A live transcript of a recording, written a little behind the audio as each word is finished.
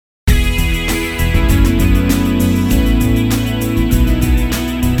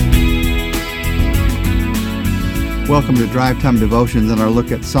Welcome to Drive Time Devotions and our look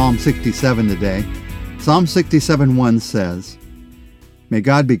at Psalm 67 today. Psalm 67:1 says, "May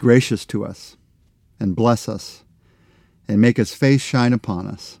God be gracious to us and bless us and make His face shine upon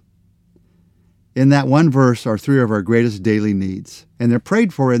us." In that one verse are three of our greatest daily needs, and they're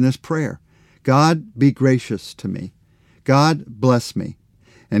prayed for in this prayer. God, be gracious to me. God, bless me.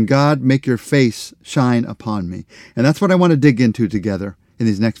 And God, make your face shine upon me. And that's what I want to dig into together in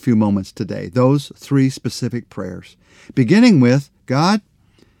these next few moments today. Those three specific prayers. Beginning with, God,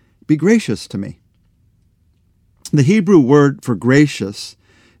 be gracious to me. The Hebrew word for gracious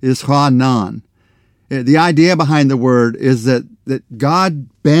is ha'nan. The idea behind the word is that God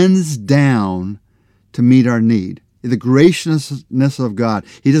bends down to meet our need. The graciousness of God.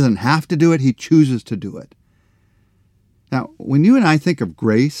 He doesn't have to do it. He chooses to do it. Now, when you and I think of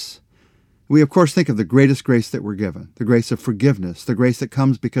grace, we of course think of the greatest grace that we're given, the grace of forgiveness, the grace that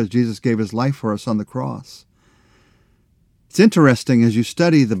comes because Jesus gave His life for us on the cross. It's interesting as you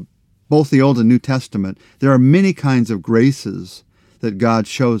study both the Old and New Testament, there are many kinds of graces that God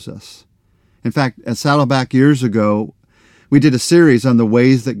shows us. In fact, at Saddleback years ago, we did a series on the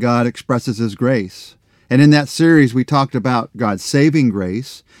ways that God expresses His grace. And in that series, we talked about God's saving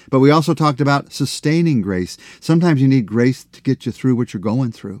grace, but we also talked about sustaining grace. Sometimes you need grace to get you through what you're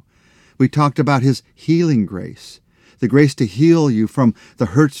going through. We talked about His healing grace, the grace to heal you from the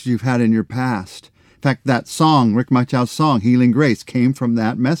hurts you've had in your past. In fact, that song, Rick Machow's song, Healing Grace, came from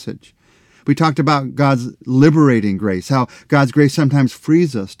that message. We talked about God's liberating grace, how God's grace sometimes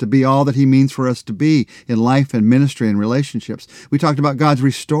frees us to be all that He means for us to be in life and ministry and relationships. We talked about God's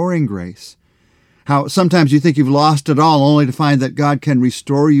restoring grace, how sometimes you think you've lost it all only to find that God can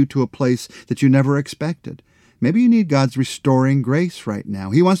restore you to a place that you never expected. Maybe you need God's restoring grace right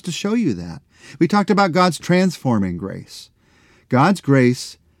now. He wants to show you that. We talked about God's transforming grace. God's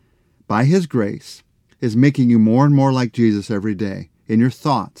grace, by His grace, is making you more and more like Jesus every day in your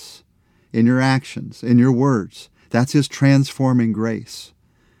thoughts, in your actions, in your words. That's His transforming grace.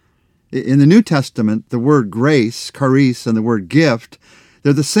 In the New Testament, the word grace, charis, and the word gift,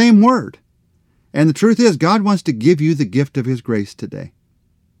 they're the same word. And the truth is, God wants to give you the gift of His grace today.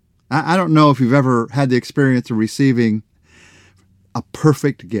 I don't know if you've ever had the experience of receiving a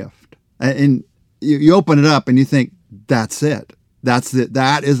perfect gift. And you open it up and you think, that's it. That's it.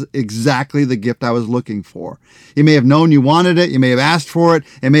 That is exactly the gift I was looking for. You may have known you wanted it. You may have asked for it.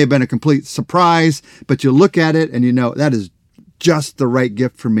 It may have been a complete surprise, but you look at it and you know that is just the right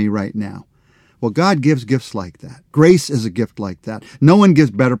gift for me right now. Well, God gives gifts like that. Grace is a gift like that. No one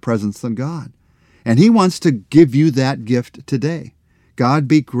gives better presents than God. And He wants to give you that gift today. God,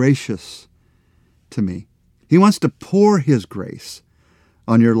 be gracious to me. He wants to pour His grace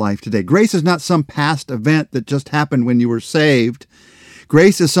on your life today. Grace is not some past event that just happened when you were saved.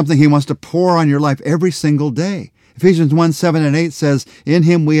 Grace is something He wants to pour on your life every single day. Ephesians 1:7-8 says, "In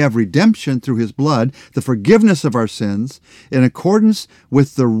Him we have redemption through His blood, the forgiveness of our sins, in accordance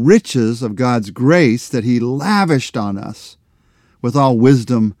with the riches of God's grace that He lavished on us with all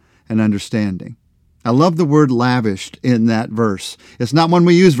wisdom and understanding." I love the word lavished in that verse. It's not one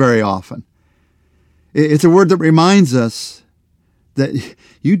we use very often. It's a word that reminds us that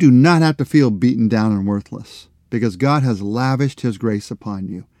you do not have to feel beaten down and worthless because God has lavished His grace upon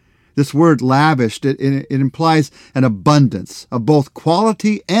you. This word lavished, it implies an abundance of both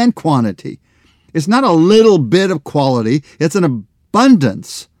quality and quantity. It's not a little bit of quality. It's an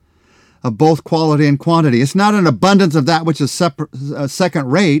abundance of both quality and quantity. It's not an abundance of that which is second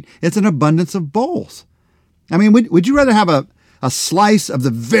rate. It's an abundance of both. I mean, would you rather have a slice of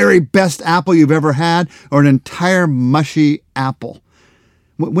the very best apple you've ever had or an entire mushy apple?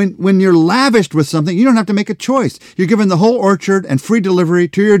 When you're lavished with something, you don't have to make a choice. You're given the whole orchard and free delivery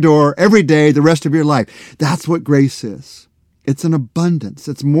to your door every day the rest of your life. That's what grace is. It's an abundance.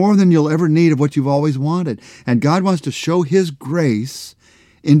 It's more than you'll ever need of what you've always wanted. And God wants to show His grace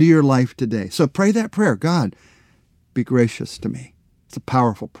into your life today. So pray that prayer. God, be gracious to me. It's a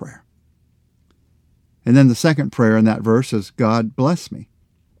powerful prayer. And then the second prayer in that verse is, God, bless me.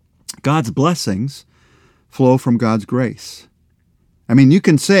 God's blessings flow from God's grace. I mean, you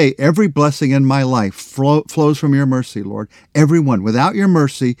can say every blessing in my life flows from your mercy, Lord. Every one. Without your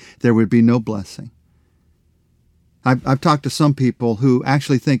mercy, there would be no blessing. I've talked to some people who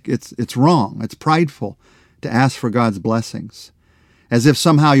actually think it's wrong, it's prideful to ask for God's blessings, as if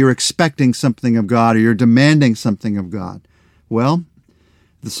somehow you're expecting something of God or you're demanding something of God. Well,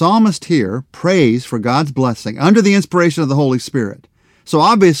 the psalmist here prays for God's blessing under the inspiration of the Holy Spirit. So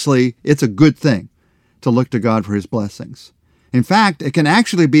obviously, it's a good thing to look to God for His blessings. In fact, it can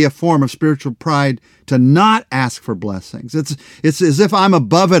actually be a form of spiritual pride to not ask for blessings. It's as if I'm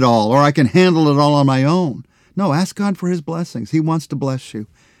above it all or I can handle it all on my own. No, ask God for his blessings. He wants to bless you.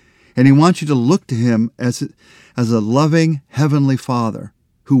 And he wants you to look to him as a loving heavenly Father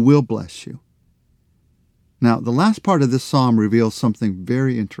who will bless you. Now, the last part of this psalm reveals something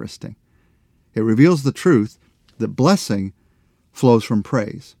very interesting. It reveals the truth that blessing flows from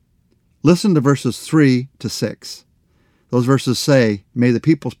praise. Listen to verses 3 to 6. Those verses say, "May the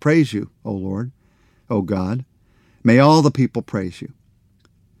peoples praise you, O Lord, O God. May all the people praise you.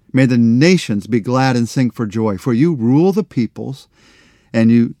 May the nations be glad and sing for joy, for you rule the peoples, and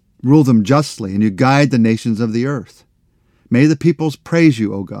you rule them justly, and you guide the nations of the earth. May the peoples praise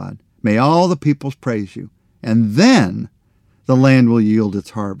you, O God. May all the peoples praise you. And then the land will yield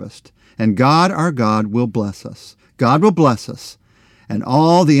its harvest, and God, our God, will bless us. God will bless us, and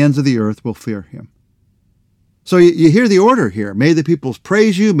all the ends of the earth will fear him." So you hear the order here. May the peoples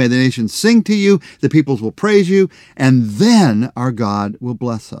praise you. May the nations sing to you. The peoples will praise you. And then our God will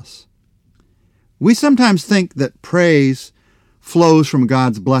bless us. We sometimes think that praise flows from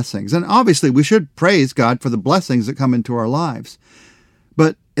God's blessings. And obviously we should praise God for the blessings that come into our lives.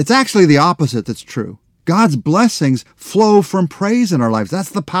 But it's actually the opposite that's true. God's blessings flow from praise in our lives. That's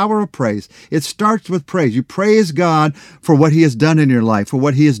the power of praise. It starts with praise. You praise God for what he has done in your life, for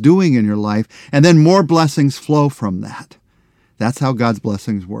what he is doing in your life, and then more blessings flow from that. That's how God's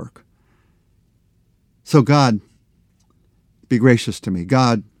blessings work. So God, be gracious to me.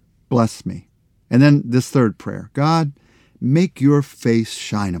 God, bless me. And then this third prayer, God, make your face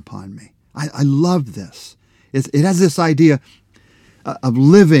shine upon me. I love this. It has this idea of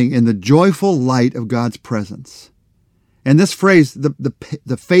living in the joyful light of God's presence. And this phrase,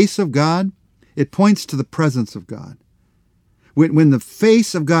 the face of God, it points to the presence of God. When the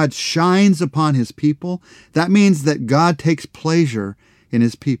face of God shines upon his people, that means that God takes pleasure in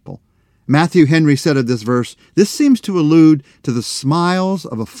his people. Matthew Henry said of this verse, this seems to allude to the smiles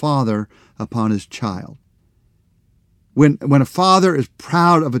of a father upon his child. When a father is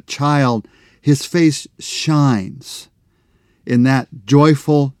proud of a child, his face shines in that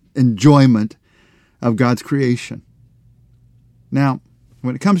joyful enjoyment of God's creation. Now,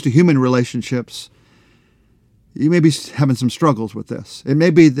 when it comes to human relationships, you may be having some struggles with this. It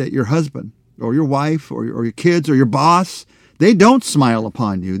may be that your husband or your wife or your kids or your boss, they don't smile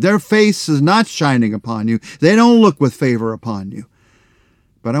upon you. Their face is not shining upon you. They don't look with favor upon you.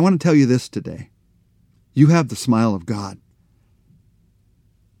 But I want to tell you this today. You have the smile of God.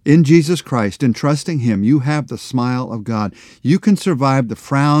 In Jesus Christ, in trusting him, you have the smile of God. You can survive the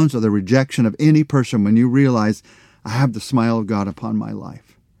frowns or the rejection of any person when you realize, I have the smile of God upon my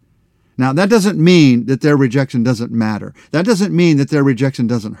life. Now, that doesn't mean that their rejection doesn't matter. That doesn't mean that their rejection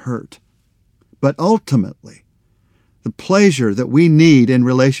doesn't hurt. But ultimately, the pleasure that we need in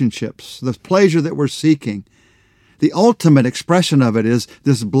relationships, the pleasure that we're seeking, the ultimate expression of it is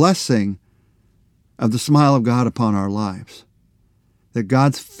this blessing of the smile of God upon our lives. That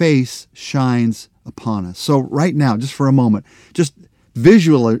God's face shines upon us. So right now, just for a moment, just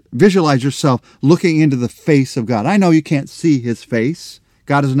visualize yourself looking into the face of God. I know you can't see his face.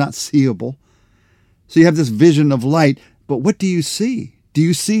 God is not seeable. So you have this vision of light, but what do you see? Do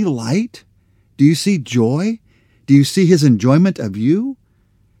you see light? Do you see joy? Do you see his enjoyment of you?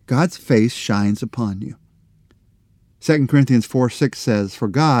 God's face shines upon you. 2 Corinthians 4:6 says, "For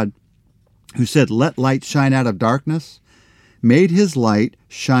God, who said, 'Let light shine out of darkness,' made his light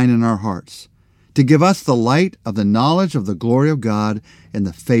shine in our hearts, to give us the light of the knowledge of the glory of God in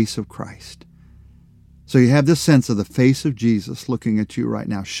the face of Christ." So you have this sense of the face of Jesus looking at you right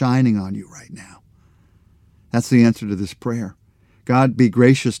now, shining on you right now. That's the answer to this prayer. God, be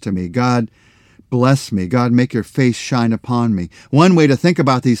gracious to me. God, bless me. God, make your face shine upon me. One way to think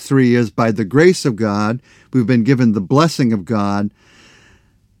about these three is by the grace of God, we've been given the blessing of God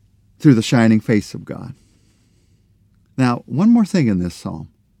through the shining face of God. Now, one more thing in this psalm.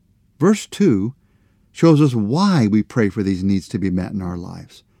 Verse 2 shows us why we pray for these needs to be met in our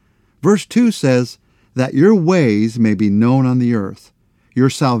lives. Verse 2 says, that your ways may be known on the earth, your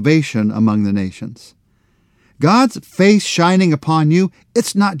salvation among the nations. God's face shining upon you,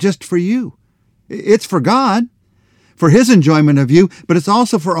 it's not just for you. It's for God, for his enjoyment of you, but it's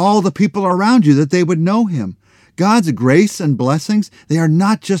also for all the people around you that they would know him. God's grace and blessings, they are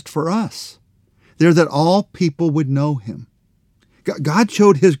not just for us. They're that all people would know him. God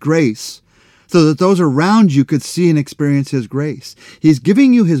showed his grace so that those around you could see and experience his grace. He's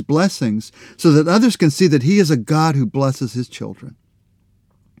giving you his blessings so that others can see that he is a God who blesses his children.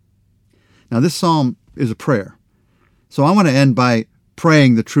 Now, this psalm is a prayer. So I want to end by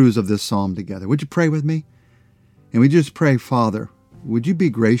praying the truths of this psalm together. Would you pray with me? And we just pray, Father, would you be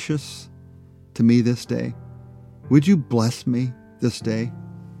gracious to me this day? Would you bless me this day?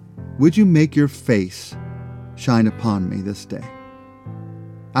 Would you make your face shine upon me this day.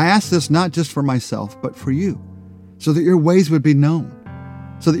 I ask this not just for myself, but for you, so that your ways would be known,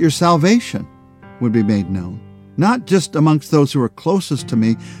 so that your salvation would be made known, not just amongst those who are closest to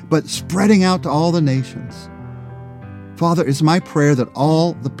me, but spreading out to all the nations. Father, it's my prayer that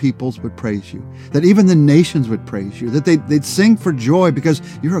all the peoples would praise you, that even the nations would praise you, that they'd sing for joy because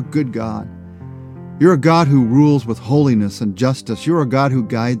you're a good God. You're a God who rules with holiness and justice. You're a God who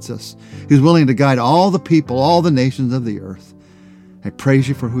guides us, who's willing to guide all the people, all the nations of the earth. I praise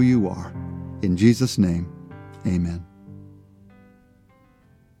you for who you are. In Jesus' name, amen.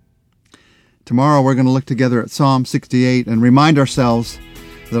 Tomorrow we're going to look together at Psalm 68 and remind ourselves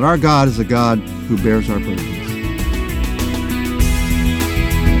that our God is a God who bears our burden.